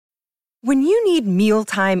When you need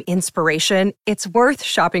mealtime inspiration, it's worth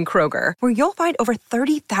shopping Kroger, where you'll find over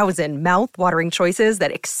 30,000 mouth-watering choices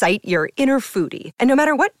that excite your inner foodie. And no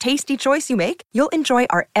matter what tasty choice you make, you'll enjoy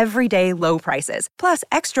our everyday low prices, plus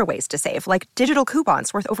extra ways to save, like digital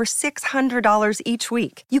coupons worth over $600 each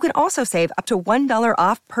week. You can also save up to $1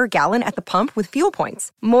 off per gallon at the pump with fuel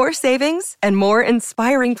points. More savings and more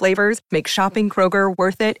inspiring flavors make shopping Kroger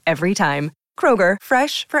worth it every time. Kroger,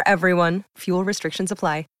 fresh for everyone. Fuel restrictions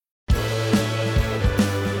apply.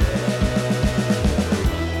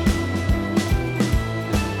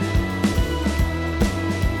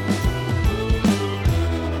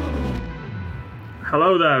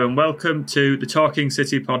 Hello there and welcome to the Talking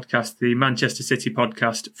City podcast, the Manchester City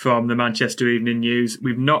podcast from the Manchester Evening News.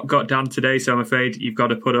 We've not got Dan today, so I'm afraid you've got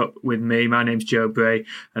to put up with me. My name's Joe Bray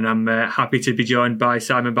and I'm happy to be joined by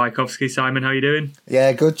Simon Bajkowski. Simon, how are you doing?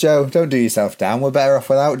 Yeah, good, Joe. Don't do yourself down. We're better off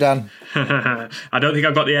without Dan. I don't think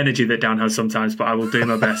I've got the energy that Dan has sometimes, but I will do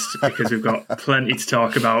my best because we've got plenty to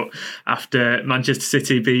talk about after Manchester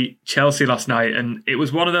City beat Chelsea last night. And it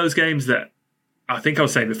was one of those games that I think I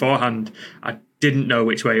was saying beforehand, I didn't know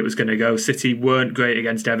which way it was going to go. City weren't great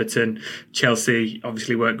against Everton. Chelsea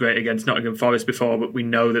obviously weren't great against Nottingham Forest before, but we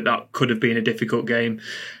know that that could have been a difficult game.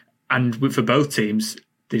 And for both teams,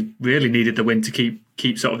 they really needed the win to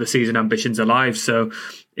keep sort of the season ambitions alive. So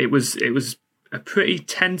it was a pretty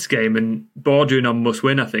tense game and bordering on must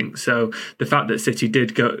win, I think. So the fact that City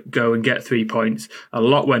did go and get 3 points, a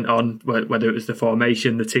lot went on, whether it was the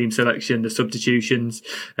formation, the team selection, the substitutions.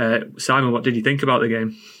 Simon, what did you think about the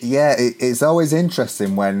game? Yeah, it's always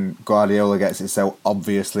interesting when Guardiola gets it so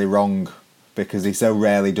obviously wrong because he so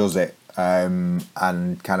rarely does it. And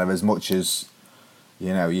kind of as much as,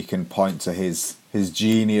 you know, you can point to his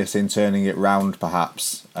genius in turning it round,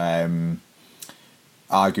 perhaps,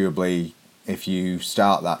 arguably, if you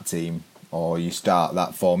start that team or you start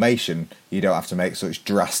that formation, you don't have to make such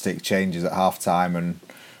drastic changes at half-time and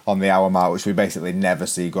on the hour mark, which we basically never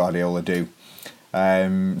see Guardiola do.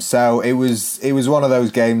 So it was one of those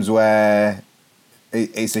games where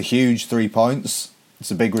it's a huge 3 points. It's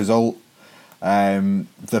a big result.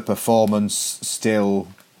 The performance still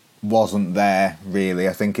wasn't there, really.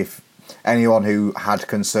 I think if anyone who had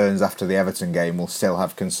concerns after the Everton game will still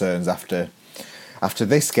have concerns after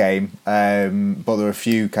this game, but there are a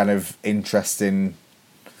few kind of interesting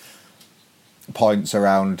points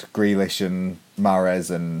around Grealish and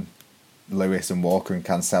Mahrez and Lewis and Walker and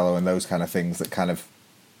Cancelo and those kind of things that kind of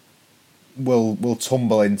will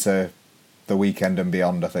tumble into the weekend and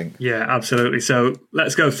beyond, I think. Yeah, absolutely. So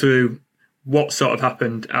let's go through what sort of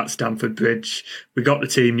happened at Stamford Bridge. We got the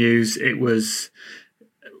team news. It was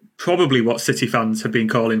probably what City fans have been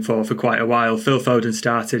calling for quite a while. Phil Foden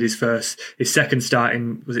started his second start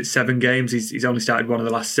in, was it 7 games? He's only started one of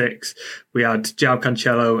the last 6. We had João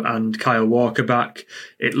Cancelo and Kyle Walker back.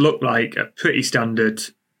 It looked like a pretty standard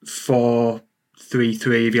 4-3-3,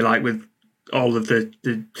 if you like, with all of the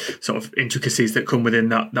sort of intricacies that come within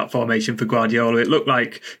that formation for Guardiola. It looked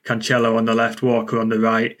like Cancelo on the left, Walker on the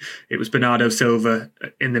right. It was Bernardo Silva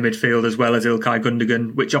in the midfield as well as Ilkay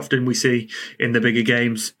Gundogan, which often we see in the bigger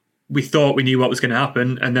games. We thought we knew what was going to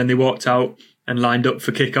happen, and then they walked out and lined up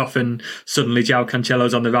for kick-off, and suddenly João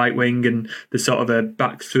Cancelo's on the right wing, and there's sort of a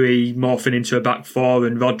back 3 morphing into a back 4,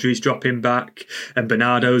 and Rodri's dropping back, and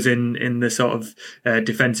Bernardo's in the sort of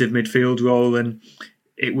defensive midfield role, and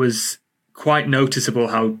it was quite noticeable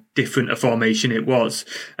how different a formation it was.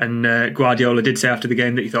 And Guardiola did say after the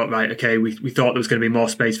game that he thought, right, okay, we thought there was going to be more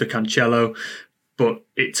space for Cancelo, but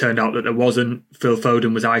it turned out that there wasn't. Phil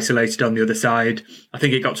Foden was isolated on the other side. I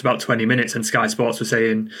think it got to about 20 minutes and Sky Sports were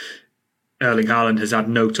saying Erling Haaland has had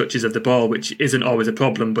no touches of the ball, which isn't always a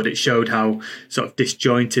problem, but it showed how sort of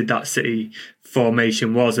disjointed that City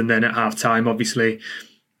formation was. And then at half-time, obviously,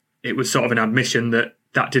 it was sort of an admission that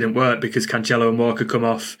didn't work because Cancelo and Walker come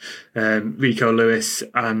off, Rico Lewis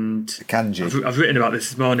and Akanji. I've written about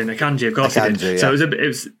this morning. Akanji, of course, Akanji, it did. yeah.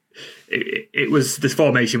 So it was this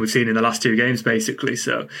formation we've seen in the last 2 games, basically.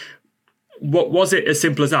 So, what was it as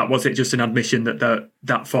simple as that? Was it just an admission that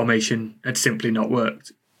that formation had simply not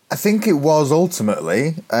worked? I think it was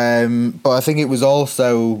ultimately, but I think it was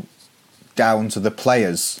also down to the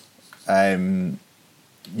players. You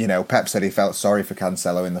know, Pep said he felt sorry for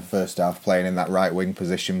Cancelo in the first half playing in that right wing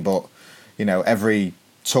position, but you know, every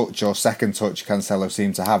touch or second touch Cancelo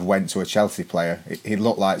seemed to have went to a Chelsea player. He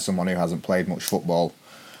looked like someone who hasn't played much football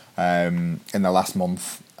in the last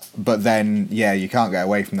month. But then, yeah, you can't get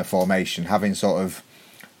away from the formation. Having sort of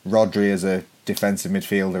Rodri as a defensive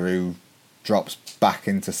midfielder who drops back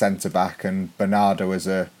into centre-back and Bernardo as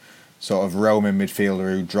a sort of roaming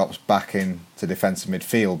midfielder who drops back into defensive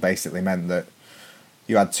midfield basically meant that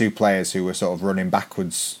you had two players who were sort of running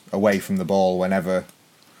backwards away from the ball whenever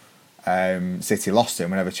City lost it,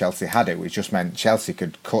 and whenever Chelsea had it, which just meant Chelsea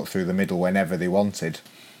could cut through the middle whenever they wanted,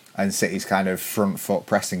 and City's kind of front foot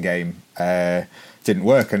pressing game didn't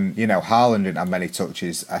work. And Haaland didn't have many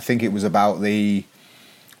touches. I think it was about the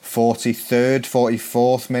 43rd,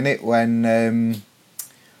 44th minute when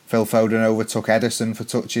Phil Foden overtook Ederson for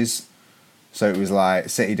touches. So it was like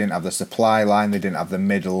City didn't have the supply line, they didn't have the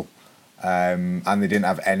middle, and they didn't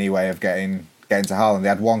have any way of getting to Haaland. They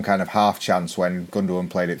had one kind of half chance when Gundogan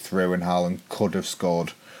played it through and Haaland could have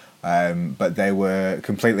scored. But they were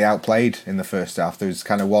completely outplayed in the first half. There was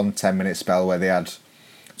kind of one 10-minute spell where they had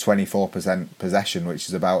 24% possession, which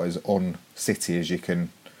is about as un-City as you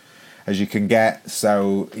can get.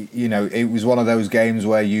 So, it was one of those games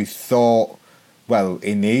where you thought, well,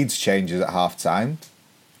 he needs changes at half-time,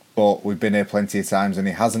 but we've been here plenty of times and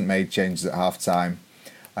he hasn't made changes at half-time.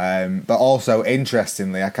 But also,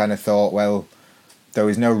 interestingly, I kind of thought, well, there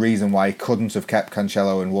was no reason why he couldn't have kept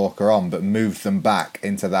Cancelo and Walker on, but moved them back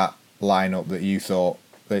into that lineup that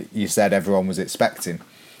you said everyone was expecting.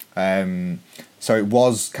 So it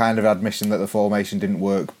was kind of admission that the formation didn't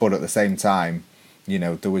work, but at the same time,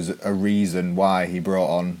 there was a reason why he brought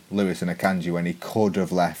on Lewis and Akanji when he could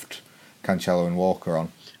have left Cancelo and Walker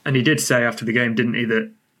on. And he did say after the game, didn't he,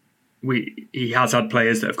 that he has had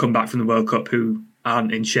players that have come back from the World Cup who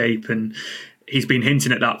aren't in shape, and he's been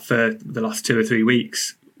hinting at that for the last 2 or 3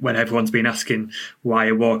 weeks when everyone's been asking why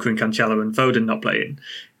are Walker and Cancelo and Foden not playing.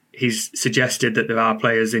 He's suggested that there are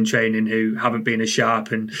players in training who haven't been as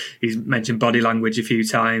sharp, and he's mentioned body language a few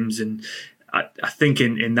times. And I think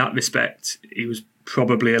in that respect, he was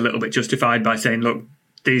probably a little bit justified by saying, look,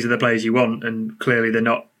 these are the players you want, and clearly they're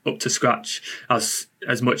not up to scratch as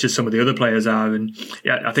much as some of the other players are. And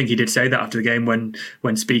yeah, I think he did say that after the game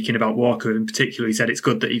when speaking about Walker in particular. He said it's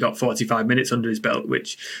good that he got 45 minutes under his belt,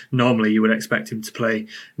 which normally you would expect him to play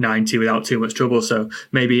 90 without too much trouble. So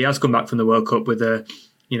maybe he has come back from the World Cup with a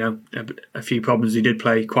few problems. He did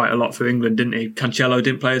play quite a lot for England, didn't he? Cancelo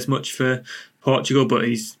didn't play as much for Portugal, but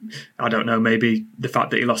I don't know, maybe the fact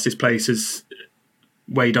that he lost his place has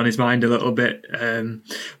weighed on his mind a little bit.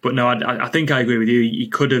 But no, I think I agree with you. He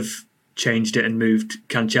could have changed it and moved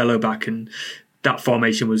Cancelo back, and that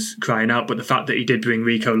formation was crying out. But the fact that he did bring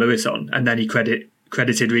Rico Lewis on, and then he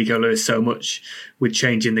credited Rico Lewis so much with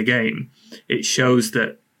changing the game, it shows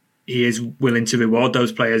that he is willing to reward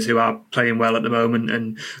those players who are playing well at the moment.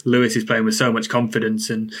 And Lewis is playing with so much confidence,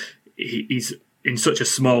 and he's in such a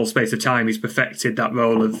small space of time, he's perfected that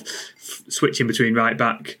role of switching between right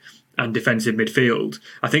back and defensive midfield.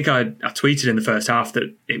 I think I tweeted in the first half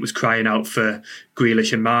that it was crying out for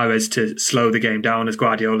Grealish and Mahrez to slow the game down, as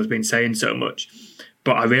Guardiola's been saying so much.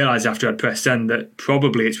 But I realised after I'd pressed send that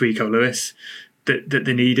probably it's Rico Lewis that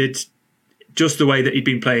they needed, just the way that he'd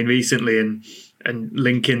been playing recently and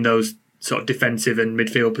linking those sort of defensive and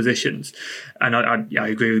midfield positions. And I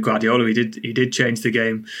agree with Guardiola. He did change the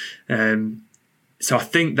game. So I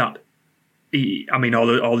think that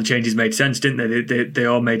all the changes made sense, didn't they? They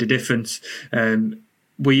all made a difference.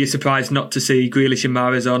 Were you surprised not to see Grealish and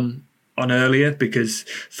Mahrez on earlier? Because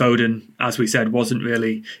Foden, as we said, wasn't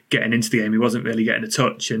really getting into the game. He wasn't really getting a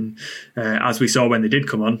touch. And as we saw when they did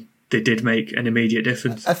come on, they did make an immediate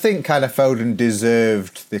difference. I think kind of Foden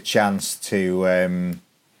deserved the chance to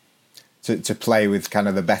play with kind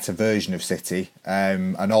of the better version of City.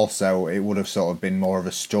 And also it would have sort of been more of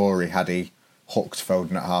a story had he hooked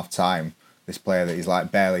Foden at half-time. This player that he's like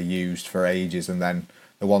barely used for ages, and then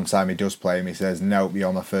the one time he does play him, he says, nope,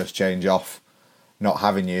 you're my first change off, not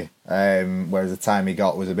having you. Whereas the time he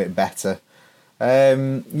got was a bit better.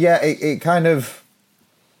 It kind of...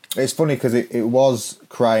 It's funny because it was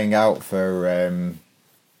crying out for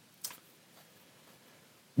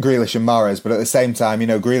Grealish and Mahrez, but at the same time,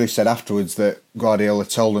 Grealish said afterwards that Guardiola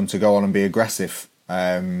told him to go on and be aggressive.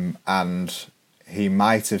 And he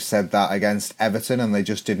might have said that against Everton and they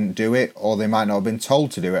just didn't do it, or they might not have been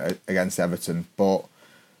told to do it against Everton. But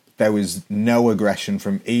there was no aggression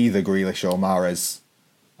from either Grealish or Mahrez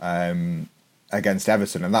against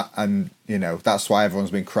Everton, and that's why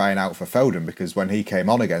everyone's been crying out for Foden, because when he came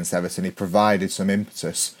on against Everton, he provided some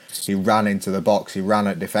impetus. He ran into the box, he ran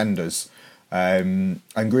at defenders, and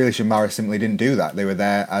Grealish and Mahrez simply didn't do that. They were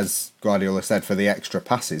there, as Guardiola said, for the extra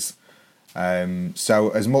passes.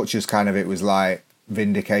 So as much as kind of it was like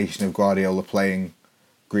vindication of Guardiola playing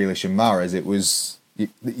Grealish and Mahrez, it was,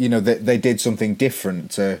 they did something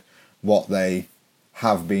different to what they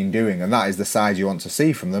have been doing, and that is the side you want to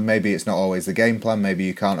see from them. Maybe it's not always the game plan, maybe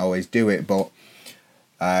you can't always do it, but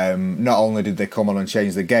not only did they come on and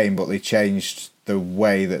change the game, but they changed the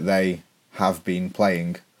way that they have been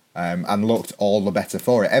playing. and looked all the better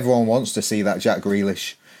for it. Everyone wants to see that Jack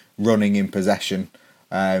Grealish running in possession,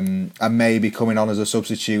 and maybe coming on as a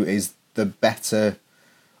substitute is the better,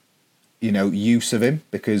 use of him,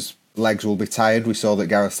 because legs will be tired. We saw that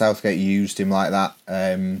Gareth Southgate used him like that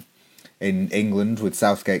in England, with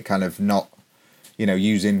Southgate kind of not,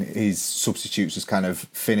 using his substitutes as kind of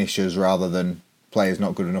finishers rather than players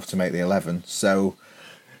not good enough to make the 11. So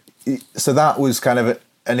that was kind of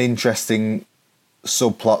an interesting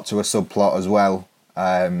subplot to a subplot as well.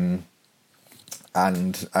 And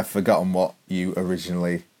I've forgotten what you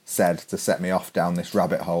originally said to set me off down this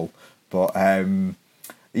rabbit hole. But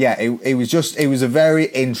it was a very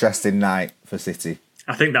interesting night for City.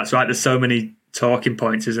 I think that's right. There's so many talking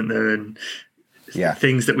points, isn't there? And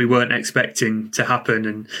things that we weren't expecting to happen.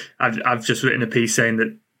 And I've just written a piece saying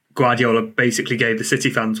that Guardiola basically gave the City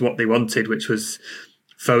fans what they wanted, which was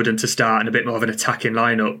Foden to start and a bit more of an attacking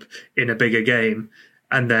lineup in a bigger game.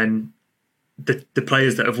 And then the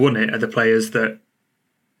players that have won it are the players that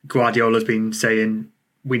Guardiola's been saying,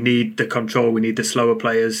 we need the control, we need the slower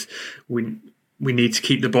players, we need to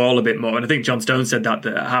keep the ball a bit more. And I think John Stones said that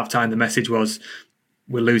at half-time the message was,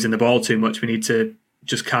 we're losing the ball too much, we need to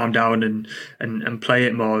just calm down and play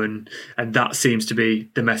it more, and that seems to be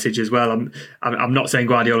the message as well. I'm not saying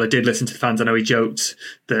Guardiola did listen to the fans. I know he joked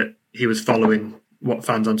that he was following what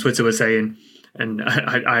fans on Twitter were saying, and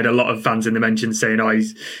I had a lot of fans in the mentions saying, "Oh,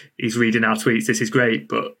 he's reading our tweets. This is great."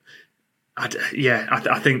 But I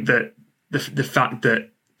think that the fact that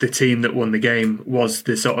the team that won the game was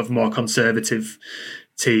the sort of more conservative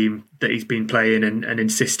team that he's been playing and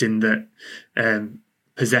insisting that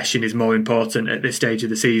possession is more important at this stage of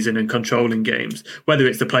the season and controlling games, whether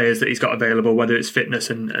it's the players that he's got available, whether it's fitness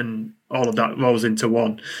and all of that rolls into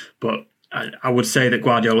one. But I would say that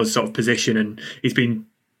Guardiola's sort of position, and he's been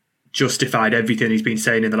justified everything he's been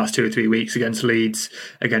saying in the last 2 or 3 weeks against Leeds,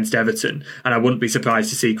 against Everton. And I wouldn't be surprised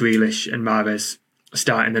to see Grealish and Mahrez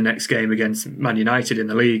starting the next game against Man United in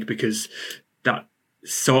the league, because that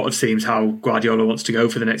sort of seems how Guardiola wants to go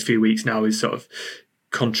for the next few weeks now, is sort of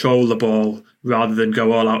control the ball rather than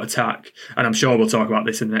go all out attack. And I'm sure we'll talk about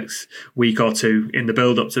this in the next week or two in the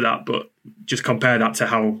build up to that, but just compare that to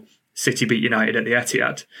how City beat United at the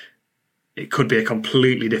Etihad. It could be a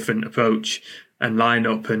completely different approach and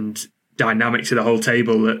lineup and dynamic to the whole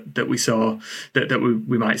table that we saw, that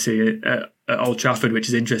we might see at Old Trafford, which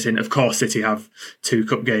is interesting. Of course, City have 2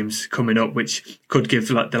 cup games coming up, which could give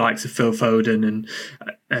the likes of Phil Foden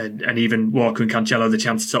and even Walker and Cancelo the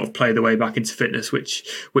chance to sort of play their way back into fitness, which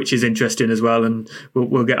is interesting as well. And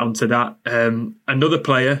we'll get onto that. Another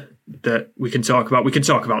player that we can talk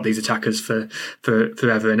about these attackers for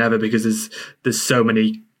forever and ever, because there's so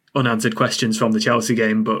many unanswered questions from the Chelsea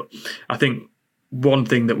game. But I think one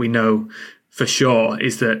thing that we know for sure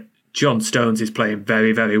is that John Stones is playing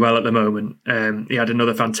very, very well at the moment. He had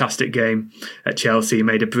another fantastic game at Chelsea. He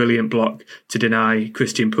made a brilliant block to deny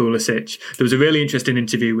Christian Pulisic. There was a really interesting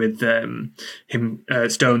interview with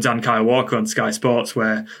Stones and Kyle Walker on Sky Sports,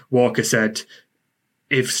 where Walker said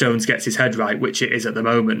if Stones gets his head right, which it is at the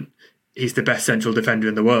moment, he's the best central defender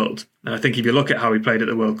in the world. And I think if you look at how he played at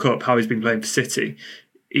the World Cup, how he's been playing for City,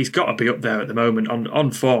 he's got to be up there at the moment.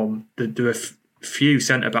 On form, there are few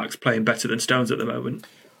centre-backs playing better than Stones at the moment.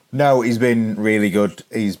 No, he's been really good.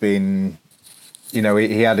 He's been, he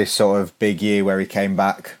had this sort of big year where he came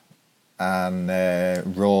back and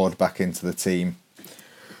roared back into the team.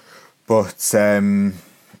 But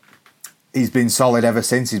he's been solid ever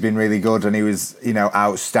since. He's been really good, and he was,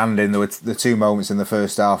 outstanding. There were the 2 moments in the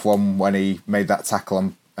first half, one when he made that tackle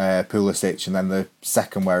on Pulisic, and then the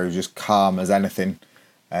second where he was just calm as anything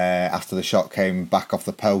after the shot came back off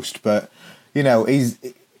the post. But,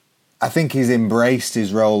 I think he's embraced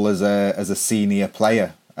his role as a senior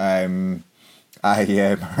player. I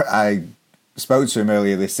spoke to him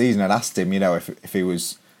earlier this season and asked him, if he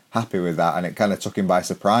was happy with that, and it kind of took him by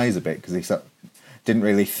surprise a bit, because he didn't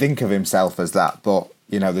really think of himself as that. But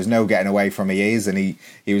there's no getting away from he is, and he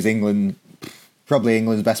was probably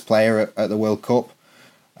England's best player at the World Cup.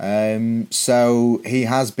 So he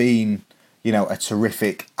has been, a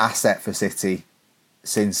terrific asset for City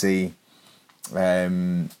since he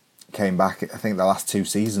came back, I think the last 2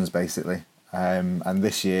 seasons basically, and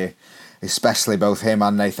this year especially both him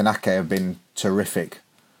and Nathan Ake have been terrific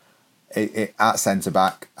at centre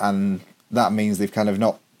back, and that means they've kind of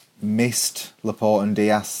not missed Laporte and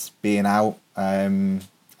Diaz being out, and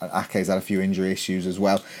Ake's had a few injury issues as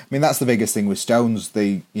well. I mean, that's the biggest thing with Stones.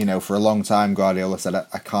 For a long time Guardiola said,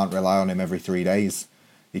 I can't rely on him every 3 days.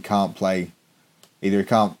 He can't play,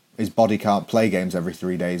 his body can't play games every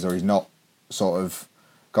 3 days, or he's not sort of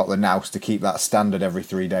got the nous to keep that standard every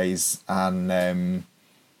 3 days. And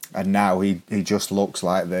And now he just looks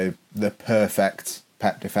like the perfect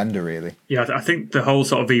Pep defender, really. Yeah, I think the whole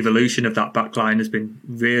sort of evolution of that back line has been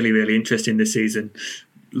really, really interesting this season.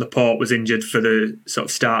 Laporte was injured for the sort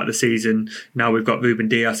of start of the season. Now we've got Ruben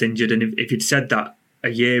Dias injured. And if you'd said that a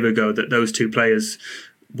year ago, that those two players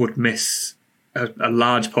would miss a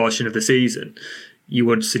large portion of the season, you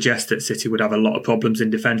would suggest that City would have a lot of problems in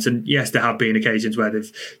defence. And yes, there have been occasions where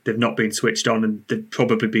they've not been switched on and they've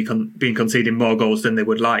probably been conceding more goals than they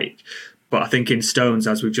would like. But I think in Stones,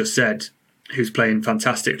 as we've just said, who's playing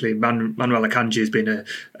fantastically, Manuel Akanji has been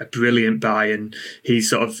a brilliant buy, and he's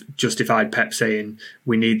sort of justified Pep saying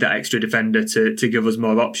we need that extra defender to give us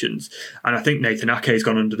more options. And I think Nathan Ake has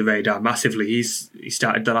gone under the radar massively. He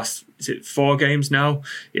started the last 4 games now,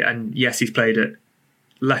 and yes, he's played at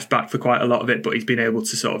left back for quite a lot of it, but he's been able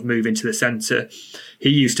to sort of move into the centre. He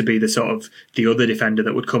used to be the other defender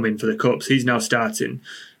that would come in for the cups. He's now starting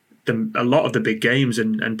a lot of the big games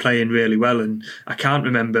and playing really well, and I can't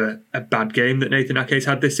remember a bad game that Nathan Ake's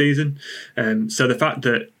had this season. So the fact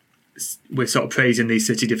that we're sort of praising these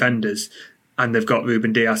City defenders and they've got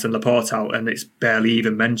Ruben Dias and Laporte out and it's barely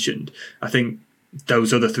even mentioned, I think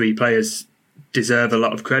those other 3 players deserve a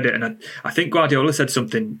lot of credit. And I think Guardiola said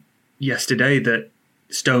something yesterday that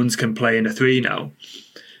Stones can play in a 3 now,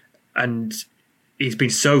 and he's been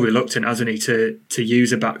so reluctant, hasn't he, to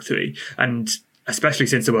use a back 3, and especially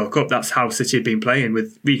since the World Cup, that's how City had been playing,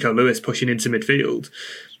 with Rico Lewis pushing into midfield.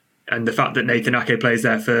 And the fact that Nathan Ake plays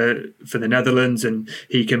there for the Netherlands and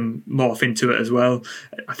he can morph into it as well,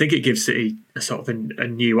 I think it gives City a sort of a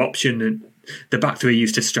new option. And the back 3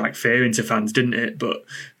 used to strike fear into fans, didn't it? But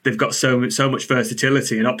they've got so much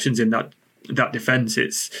versatility and options in that defence.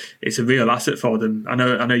 It's a real asset for them. I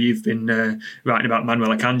know you've been writing about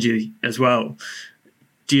Manuel Akanji as well.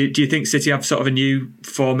 Do you think City have sort of a new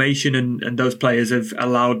formation and those players have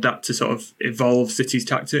allowed that to sort of evolve City's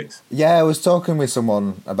tactics? Yeah, I was talking with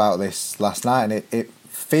someone about this last night, and it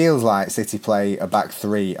feels like City play a back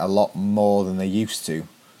 3 a lot more than they used to.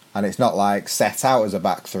 And it's not like set out as a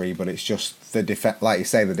back 3, but it's just like you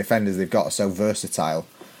say, the defenders they've got are so versatile.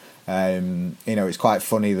 It's quite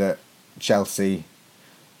funny that Chelsea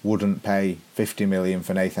wouldn't pay 50 million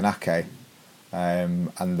for Nathan Ake,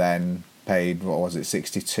 and then paid,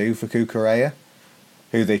 62 for Cucurella,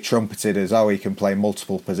 who they trumpeted as, he can play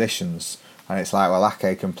multiple positions. And it's like, well,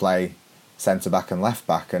 Ake can play centre-back and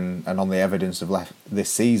left-back, and on the evidence of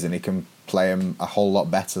this season, he can play them a whole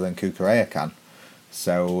lot better than Cucurella can.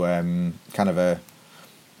 So, kind of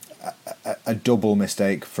a double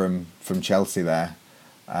mistake from Chelsea there.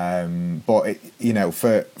 But,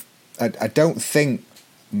 I don't think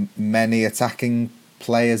many attacking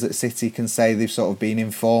players at City can say they've sort of been in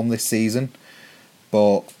form this season,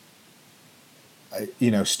 but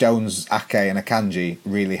Stones, Ake and Akanji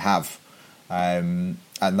really have, and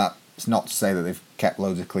that's not to say that they've kept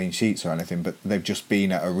loads of clean sheets or anything, but they've just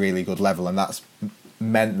been at a really good level, and that's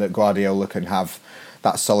meant that Guardiola can have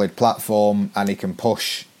that solid platform and he can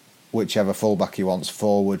push whichever fullback he wants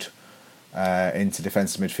forward into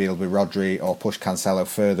defensive midfield with Rodri, or push Cancelo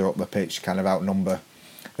further up the pitch, kind of outnumber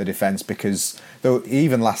the defence, because though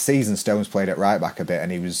even last season Stones played at right back a bit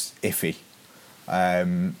and he was iffy,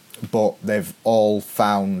 but they've all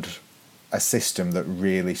found a system that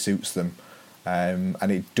really suits them, and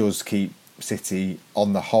it does keep City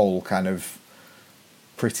on the whole kind of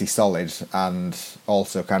pretty solid, and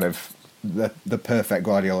also kind of the perfect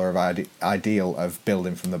Guardiola ideal of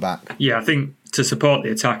building from the back. Yeah, I think to support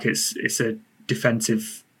the attack, it's a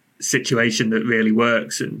defensive situation that really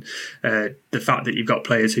works, and the fact that you've got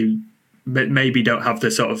players who maybe don't have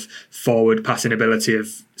the sort of forward passing ability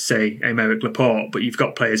of, say, Aymeric Laporte, but you've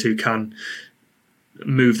got players who can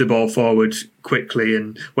move the ball forward quickly,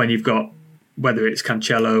 and when you've got, whether it's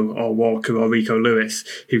Cancelo or Walker or Rico Lewis,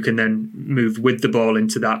 who can then move with the ball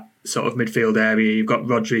into that sort of midfield area. You've got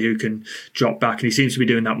Rodri who can drop back, and he seems to be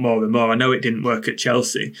doing that more and more. I know it didn't work at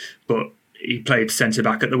Chelsea, but he played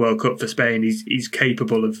centre-back at the World Cup for Spain. He's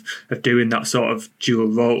capable of doing that sort of dual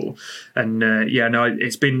role. And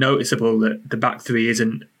it's been noticeable that the back 3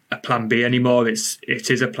 isn't a plan B anymore. It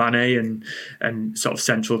is a plan A, and sort of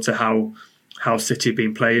central to how City have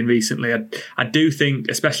been playing recently. I do think,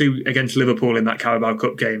 especially against Liverpool in that Carabao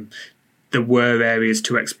Cup game, there were areas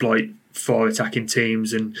to exploit for attacking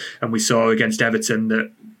teams, and we saw against Everton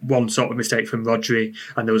that one sort of mistake from Rodri,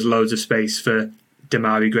 and there was loads of space for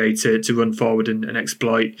Demarai Gray to run forward and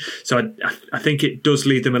exploit. So I think it does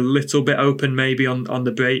leave them a little bit open maybe on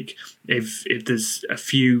the break if there's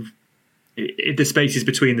if the spaces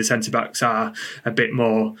between the centre-backs are a bit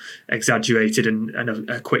more exaggerated and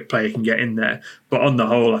a quick player can get in there. But on the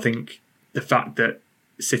whole, I think the fact that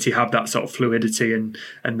City have that sort of fluidity and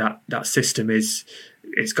that system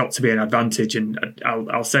it's got to be an advantage. And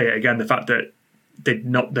I'll say it again, the fact that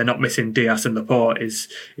they're not missing Diaz and Laporte is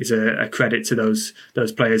a credit to those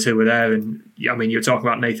players who were there. And I mean, you're talking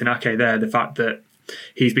about Nathan Ake there, the fact that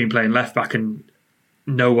he's been playing left back and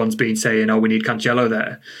no one's been saying, oh, we need Cancelo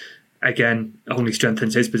there. Again, only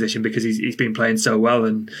strengthens his position because he's been playing so well.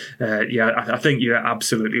 And I think you're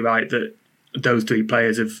absolutely right that those three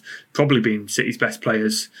players have probably been City's best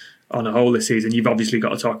players on a whole this season. You've obviously got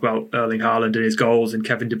to talk about Erling Haaland and his goals, and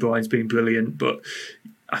Kevin De Bruyne's been brilliant. But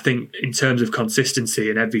I think in terms of consistency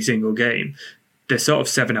in every single game, they're sort of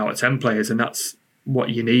 7 out of 10 players, and that's what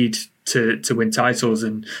you need to win titles.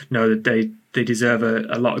 And know that they deserve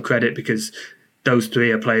a lot of credit, because those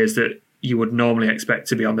three are players that you would normally expect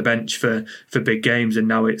to be on the bench for big games, and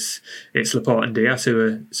now it's Laporte and Diaz who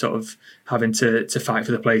are sort of having to fight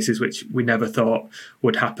for the places, which we never thought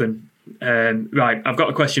would happen. Right, I've got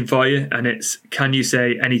a question for you, and it's, can you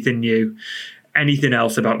say anything new, anything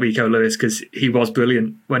else about Rico Lewis? Because he was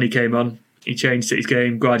brilliant when he came on. He changed City's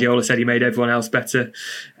game. Guardiola said he made everyone else better.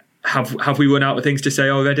 Have we run out of things to say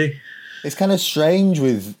already? It's kind of strange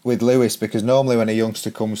with Lewis, because normally when a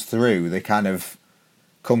youngster comes through, they kind of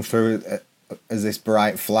come through as this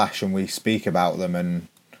bright flash and we speak about them, and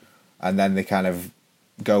then they kind of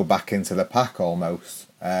go back into the pack almost.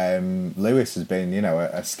 Lewis has been,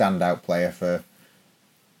 a standout player for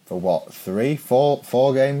what,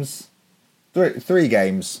 4 games? 3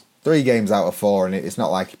 games. 3 games out of 4, and it's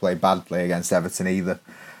not like he played badly against Everton either.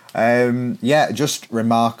 Just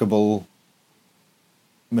remarkable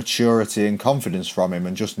maturity and confidence from him,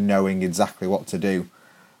 and just knowing exactly what to do.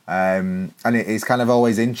 And it's kind of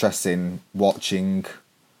always interesting watching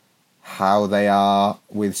how they are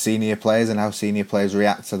with senior players and how senior players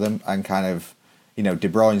react to them, and kind of, De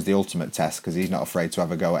Bruyne's the ultimate test because he's not afraid to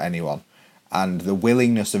have a go at anyone, and the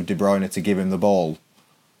willingness of De Bruyne to give him the ball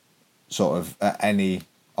sort of at any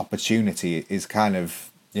opportunity is kind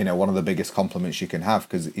of, one of the biggest compliments you can have,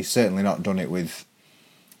 because he's certainly not done it with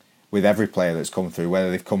every player that's come through,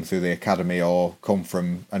 whether they've come through the academy or come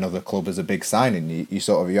from another club as a big signing. You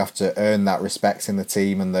have to earn that respect in the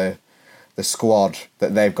team and the squad,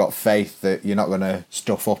 that they've got faith that you're not going to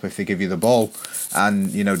stuff up if they give you the ball.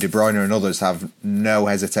 And, De Bruyne and others have no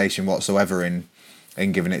hesitation whatsoever in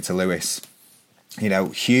giving it to Lewis.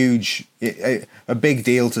 Huge, a big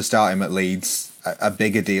deal to start him at Leeds, a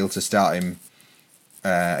bigger deal to start him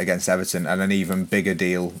against Everton, and an even bigger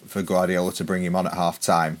deal for Guardiola to bring him on at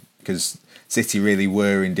half-time, because City really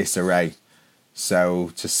were in disarray.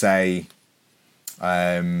 So to say,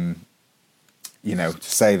 they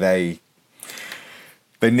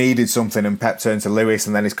needed something and Pep turned to Lewis,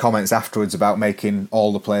 and then his comments afterwards about making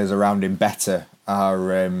all the players around him better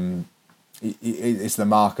are it's the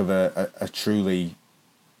mark of a truly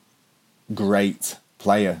great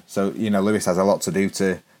player. So, Lewis has a lot to do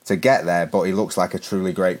to get there, but he looks like a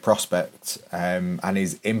truly great prospect, and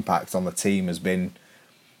his impact on the team has been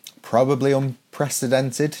probably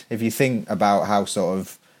unprecedented. If you think about how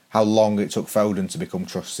long it took Foden to become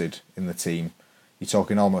trusted in the team, you're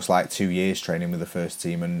talking almost like 2 years training with the first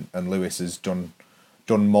team, and Lewis has done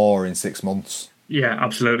more in 6 months. Yeah,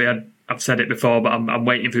 absolutely. I've said it before, but I'm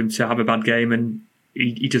waiting for him to have a bad game, and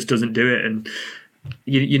he just doesn't do it. And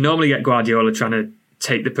you normally get Guardiola trying to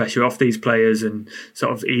take the pressure off these players and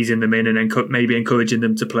sort of easing them in, and then maybe encouraging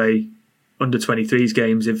them to play under 23s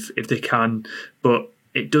games if they can. But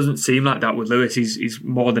it doesn't seem like that with Lewis. He's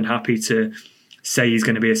more than happy to say he's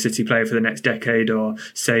going to be a City player for the next decade, or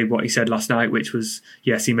say what he said last night, which was,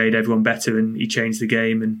 yes, he made everyone better and he changed the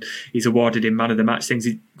game, and he's awarded him man of the match things.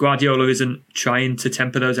 Guardiola isn't trying to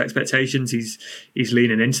temper those expectations. He's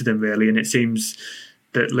leaning into them, really, and it seems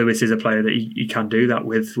that Lewis is a player that he can do that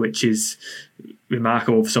with, which is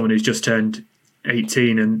remarkable for someone who's just turned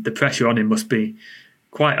 18, and the pressure on him must be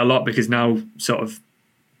quite a lot, because now sort of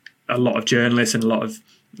a lot of journalists and a lot of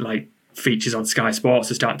features on Sky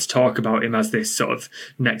Sports are starting to talk about him as this sort of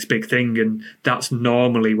next big thing, and that's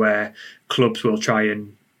normally where clubs will try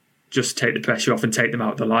and just take the pressure off and take them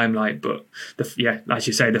out of the limelight. But as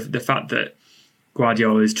you say, the fact that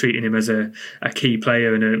Guardiola is treating him as a key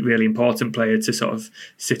player and a really important player to sort of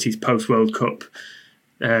City's post-World Cup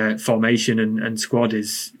formation and squad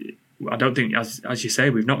is, I don't think, as you say,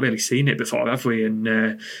 we've not really seen it before, have we?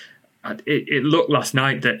 And it looked last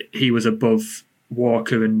night that he was above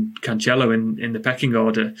Walker and Cancelo in the pecking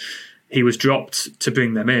order. He was dropped to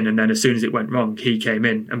bring them in, and then as soon as it went wrong, he came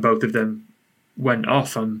in, and both of them went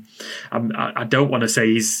off. I don't want to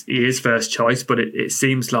say he is first choice, but it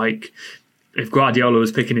seems like if Guardiola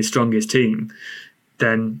was picking his strongest team,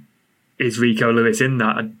 then is Rico Lewis in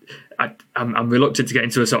that? I'm reluctant to get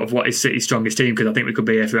into a sort of what is City's strongest team, because I think we could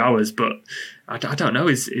be here for hours. But I don't know.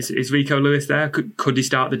 Is Rico Lewis there? Could he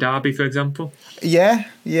start the derby, for example? Yeah.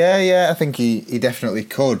 I think he definitely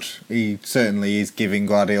could. He certainly is giving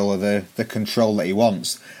Guardiola the control that he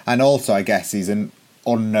wants, and also I guess he's an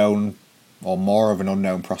unknown, or more of an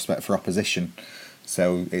unknown prospect for opposition.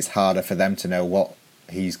 So it's harder for them to know what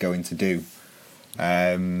he's going to do.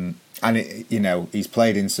 And he's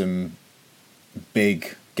played in some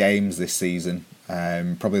big games this season.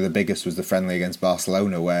 Probably the biggest was the friendly against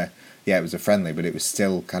Barcelona, where it was a friendly, but it was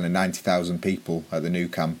still kind of 90,000 people at the Nou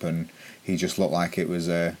Camp, and he just looked like it was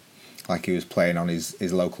like he was playing on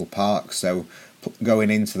his local park. So going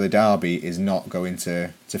into the derby is not going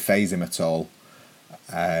to faze him at all.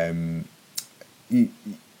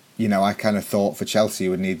 I kind of thought for Chelsea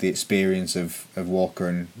would need the experience of Walker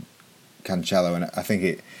and Cancelo, and I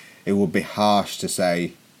think it would be harsh to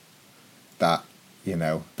say that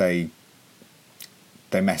they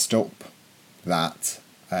messed up that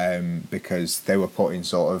because they were put in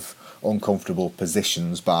sort of uncomfortable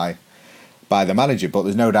positions by the manager. But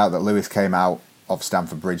there's no doubt that Lewis came out of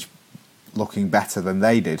Stamford Bridge looking better than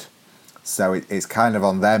they did. So it's kind of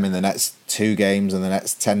on them in the next 2 games and the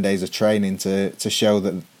next 10 days of training to show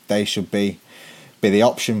that they should be the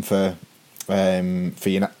option for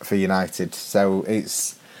United. So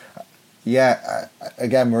it's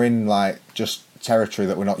again, we're in like just territory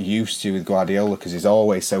that we're not used to with Guardiola, because he's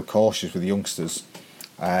always so cautious with youngsters.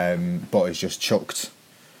 But he's just chucked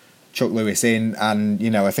Lewis in,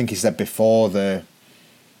 and I think he said before the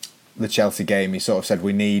Chelsea game, he sort of said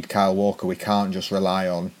we need Kyle Walker, we can't just rely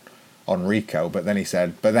on Rico. But then he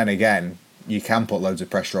said, but then again, you can put loads of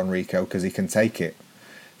pressure on Rico because he can take it.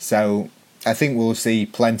 So I think we'll see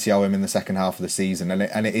plenty of him in the second half of the season,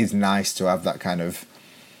 and it is nice to have that kind of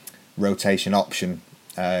rotation option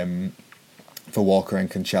for Walker and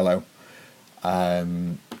Cancelo.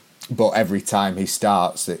 But every time he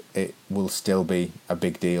starts, it will still be a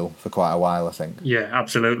big deal for quite a while, I think. Yeah,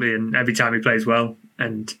 absolutely. And every time he plays well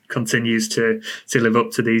and continues to live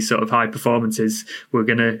up to these sort of high performances, we're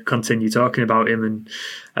going to continue talking about him. And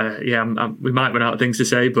we might run out of things to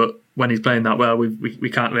say, but when he's playing that well, we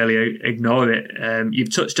can't really ignore it.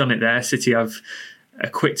 You've touched on it there. City have a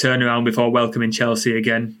quick turnaround before welcoming Chelsea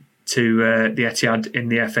again to the Etihad in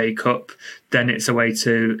the FA Cup. Then it's away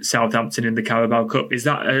to Southampton in the Carabao Cup. Is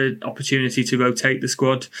that an opportunity to rotate the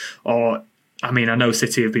squad? Or, I mean, I know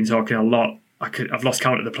City have been talking a lot. I've lost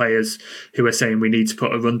count of the players who are saying we need to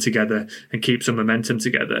put a run together and keep some momentum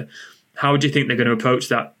together. How do you think they're going to approach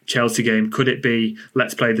that Chelsea game? Could it be,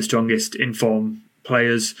 let's play the strongest in form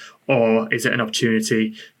players, or is it an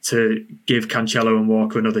opportunity to give Cancelo and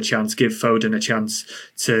Walker another chance, give Foden a chance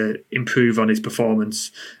to improve on his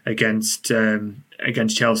performance against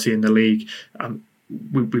Chelsea in the league?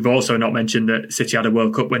 We've also not mentioned that City had a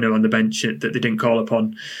World Cup winner on the bench that they didn't call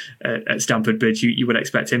upon at Stamford Bridge. You would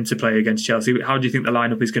expect him to play against Chelsea. How do you think the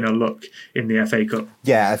lineup is going to look in the FA Cup?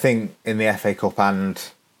 Yeah, I think in the FA Cup and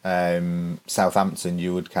Southampton,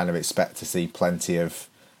 you would kind of expect to see plenty of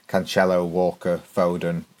Cancelo, Walker,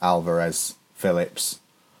 Foden, Alvarez, Phillips.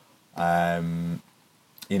 Rodri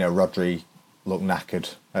looked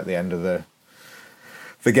knackered at the end of the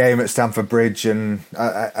game at Stamford Bridge, and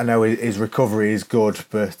I know his recovery is good,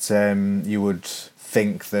 but you would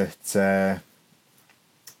think that a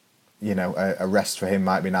rest for him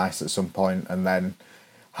might be nice at some point. And then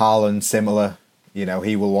Haaland, similar,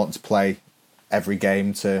 he will want to play every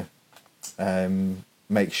game to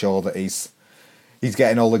make sure that he's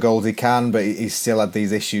getting all the goals he can, but he's still had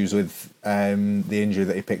these issues with the injury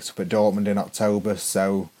that he picked up at Dortmund in October.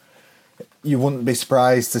 So you wouldn't be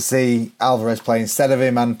surprised to see Alvarez play instead of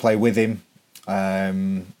him and play with him.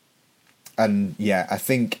 I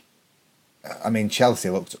think,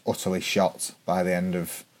 Chelsea looked utterly shot by the end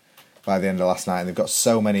of last night. They've got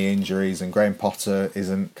so many injuries, and Graham Potter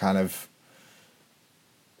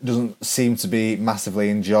doesn't seem to be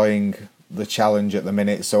massively enjoying the challenge at the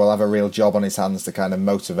minute, so he'll have a real job on his hands to kind of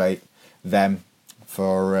motivate them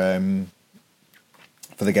for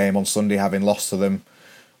the game on Sunday, having lost to them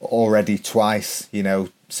already twice.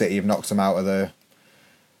 City have knocked them out of the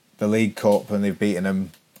League Cup, and they've beaten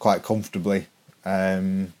them quite comfortably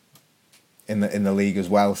in the league as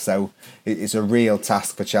well. So it's a real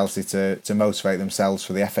task for Chelsea to motivate themselves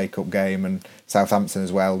for the FA Cup game, and Southampton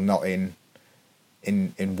as well, not in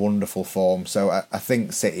wonderful form. So I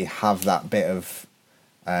think City have that bit of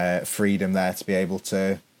freedom there to be able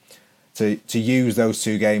to use those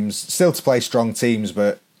 2 games, still to play strong teams,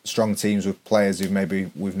 but strong teams with players who maybe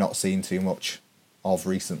we've not seen too much of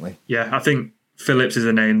recently. Yeah, I think Phillips is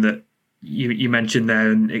a name that you mentioned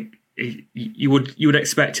there, and you would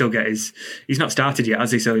expect he'll get his. He's not started yet,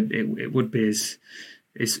 has he? So it would be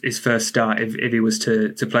his first start if he was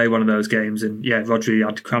to play one of those games. And yeah, Rodri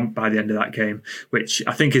had cramp by the end of that game, which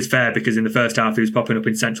I think is fair because in the first half he was popping up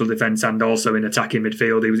in central defence and also in attacking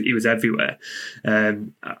midfield. He was everywhere.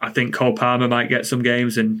 I think Cole Palmer might get some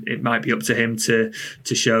games, and it might be up to him to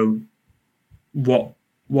show what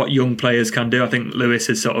young players can do. I think Lewis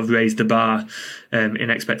has sort of raised the bar in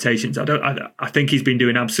expectations. I think he's been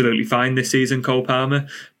doing absolutely fine this season, Cole Palmer,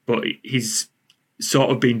 but he's sort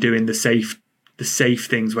of been doing the safe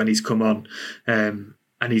things when he's come on, and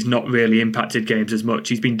he's not really impacted games as much.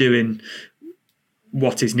 He's been doing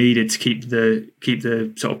what is needed to keep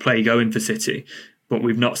the sort of play going for City, but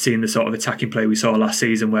we've not seen the sort of attacking play we saw last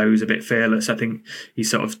season where he was a bit fearless. I think he's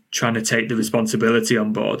sort of trying to take the responsibility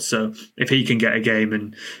on board. So if he can get a game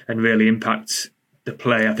and really impact the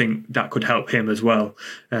play, I think that could help him as well.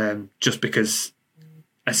 Just because,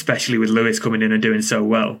 especially with Lewis coming in and doing so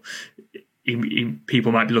well,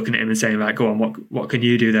 people might be looking at him and saying, right, go on, what can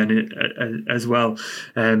you do then as well?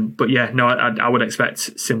 But yeah, no, I would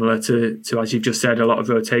expect similar to as you've just said, a lot of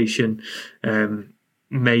rotation.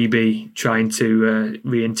 Maybe trying to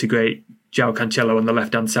reintegrate João Cancelo on the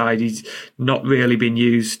left-hand side. He's not really been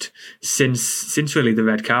used since really the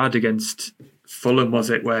red card against Fulham, was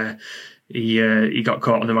it, where he got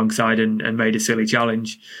caught on the wrong side and made a silly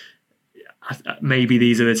challenge. Maybe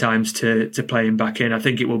these are the times to play him back in. I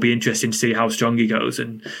think it will be interesting to see how strong he goes.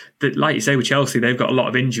 And like you say with Chelsea, they've got a lot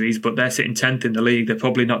of injuries, but they're sitting 10th in the league. They're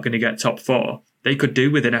probably not going to get top 4. They could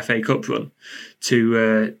do with an FA Cup run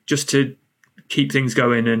to keep things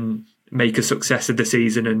going and make a success of the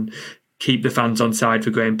season and keep the fans on side for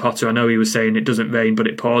Graham Potter. I know he was saying it doesn't rain, but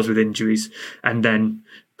it pours with injuries. And then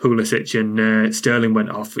Pulisic and Sterling went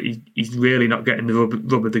off. He's really not getting the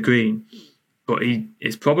rub of the green. But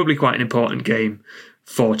it's probably quite an important game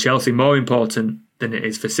for Chelsea, more important than it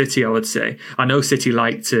is for City, I would say. I know City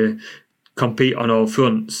like to compete on all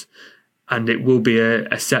fronts, and it will be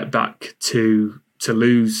a setback to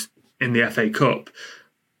lose in the FA Cup.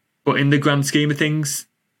 But in the grand scheme of things,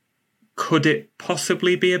 could it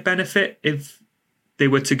possibly be a benefit if they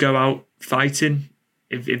were to go out fighting?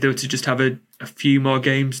 If they were to just have a few more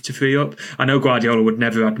games to free up? I know Guardiola would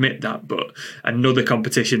never admit that, but another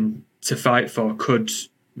competition to fight for could,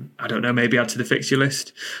 I don't know, maybe add to the fixture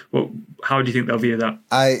list. Well, how do you think they'll view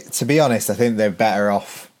that? To be honest, I think they're better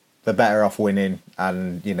off winning,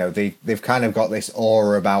 and they've kind of got this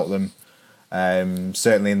aura about them.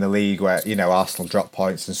 Certainly in the league where Arsenal drop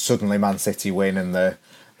points and suddenly Man City win and they're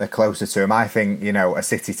closer to them. I think a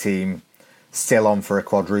City team still on for a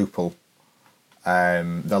quadruple.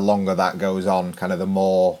 The longer that goes on, kind of the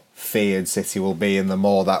more feared City will be, and the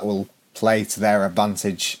more that will play to their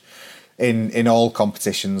advantage in all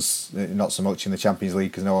competitions. Not so much in the Champions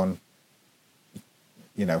League because no one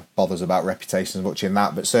bothers about reputation as much in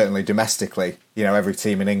that, but certainly domestically, every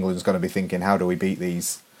team in England's going to be thinking, how do we beat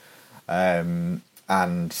these? And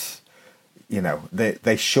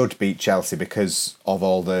they should beat Chelsea because of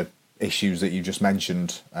all the issues that you just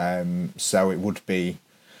mentioned. So it would be,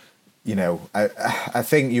 I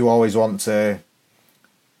think you always want to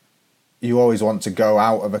go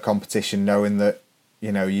out of a competition knowing that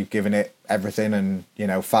you've given it everything, and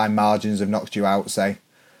fine margins have knocked you out, say.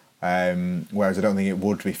 Whereas I don't think it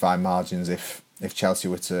would be fine margins if Chelsea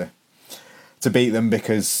were to beat them,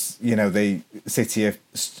 because the City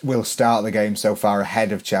will start the game so far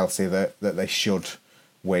ahead of Chelsea that they should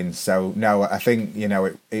win. So no, I think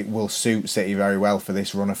it will suit City very well for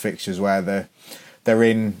this run of fixtures where they're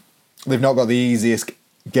in. They've not got the easiest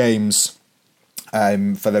games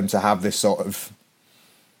for them to have this sort of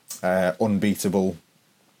unbeatable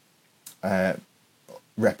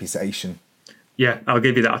reputation. Yeah, I'll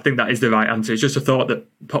give you that. I think that is the right answer. It's just a thought that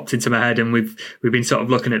popped into my head, and we've been sort of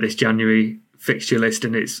looking at this January fixture list,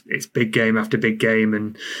 and it's big game after big game.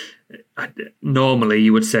 And normally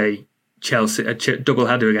you would say Chelsea, a double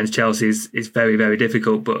header against Chelsea is very, very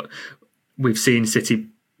difficult, but we've seen City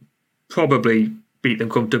probably beat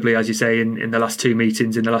them comfortably, as you say, in the last 2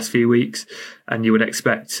 meetings in the last few weeks, and you would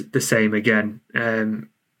expect the same again.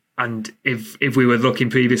 And if we were looking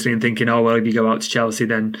previously and thinking, oh well, if you go out to Chelsea,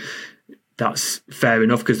 then that's fair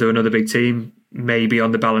enough because they're another big team. Maybe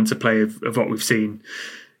on the balance of play of what we've seen,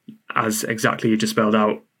 as exactly you just spelled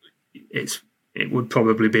out, it would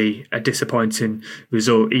probably be a disappointing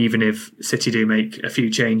result, even if City do make a few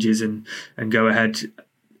changes and go ahead.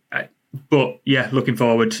 But yeah, looking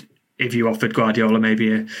forward, if you offered Guardiola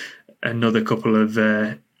maybe another couple of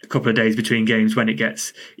days between games when it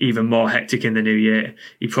gets even more hectic in the new year,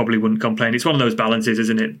 he probably wouldn't complain. It's one of those balances,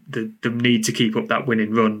 isn't it? The need to keep up that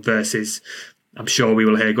winning run versus I'm sure we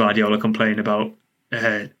will hear Guardiola complain about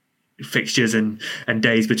fixtures and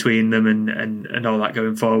days between them and all that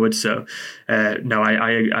going forward. So no,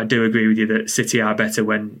 I do agree with you that City are better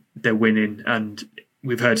when they're winning, and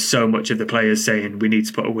we've heard so much of the players saying we need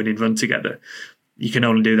to put a winning run together. You can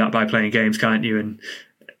only do that by playing games, can't you? And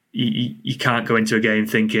you can't go into a game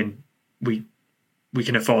thinking we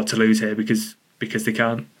can afford to lose here because they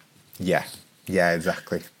can't. Yeah,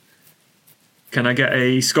 exactly. Can I get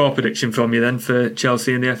a score prediction from you then for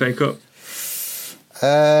Chelsea in the FA Cup?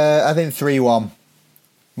 I think 3-1.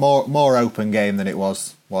 More open game than it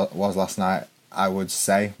was last night, I would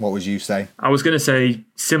say. What would you say? I was going to say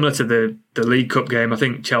similar to the League Cup game. I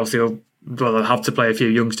think Chelsea they'll have to play a few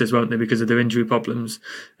youngsters, won't they, because of their injury problems.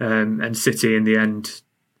 And City in the end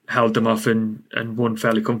held them off and won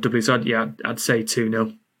fairly comfortably. So I'd say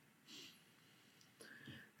 2-0.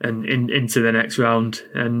 And into the next round,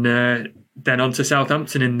 and then on to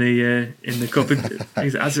Southampton in the cup.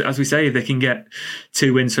 As we say, if they can get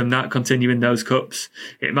 2 wins from that, continuing those cups,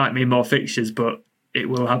 it might mean more fixtures, but it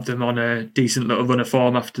will have them on a decent little run of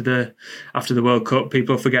form after the World Cup.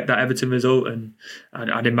 People forget that Everton result, and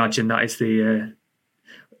I'd imagine that is the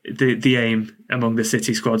aim among the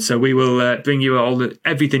City squad. So we will bring you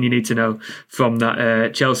everything you need to know from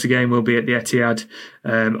that Chelsea game. We'll be at the Etihad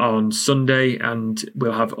on Sunday, and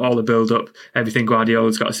we'll have all the build-up, everything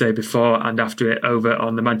Guardiola's got to say before and after it, over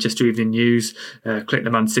on the Manchester Evening News. Click the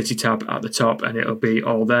Man City tab at the top and it'll be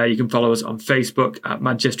all there. You can follow us on Facebook at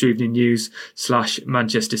Manchester Evening News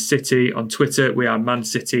 /Manchester City. On Twitter, we are Man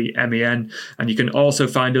City MEN, and you can also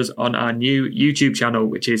find us on our new YouTube channel,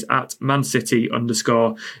 which is at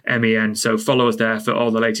 @ManCity_MEN. So follow us there for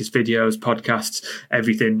all the latest videos, podcasts,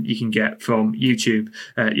 everything you can get from YouTube.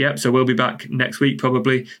 So we'll be back next week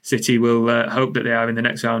probably. City will hope that they are in the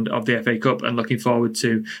next round of the FA Cup and looking forward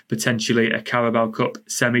to potentially a Carabao Cup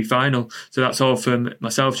semi-final. So that's all from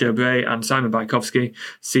myself, Joe Bray, and Simon Bajkowski.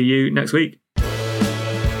 See you next week.